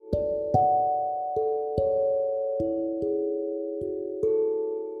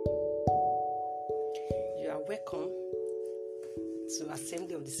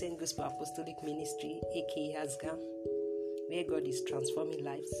Assembly of the Saint Gospel Apostolic Ministry, aka ASGA, where God is transforming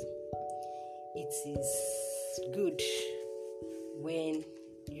lives. It is good when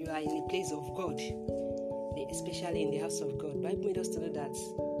you are in the place of God, especially in the house of God. The Bible made us to know that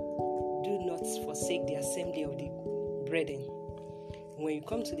do not forsake the assembly of the brethren. When you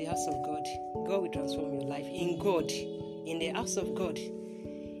come to the house of God, God will transform your life. In God, in the house of God,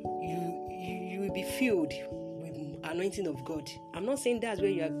 you will be filled with anointing of God. I'm not saying that's where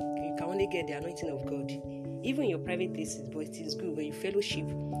you can only get the anointing of God, even in your private places, but it is good when you fellowship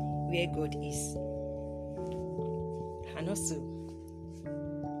where God is. And also,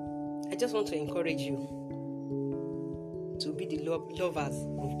 I just want to encourage you to be the lovers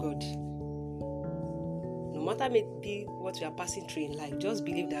of God. No matter maybe what you are passing through in life, just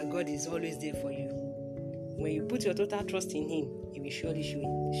believe that God is always there for you. When you put your total trust in Him, He will surely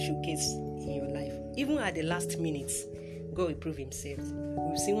showcase in your life. Even at the last minute, God will prove Himself.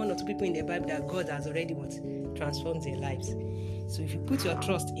 We've seen one or two people in the Bible that God has already transformed their lives. So if you put your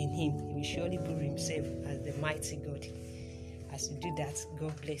trust in Him, He will surely prove Himself as the mighty God. As you do that,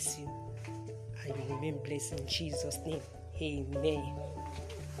 God bless you, and you remain blessed in Jesus' name. Amen.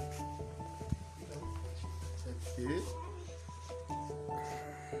 Okay.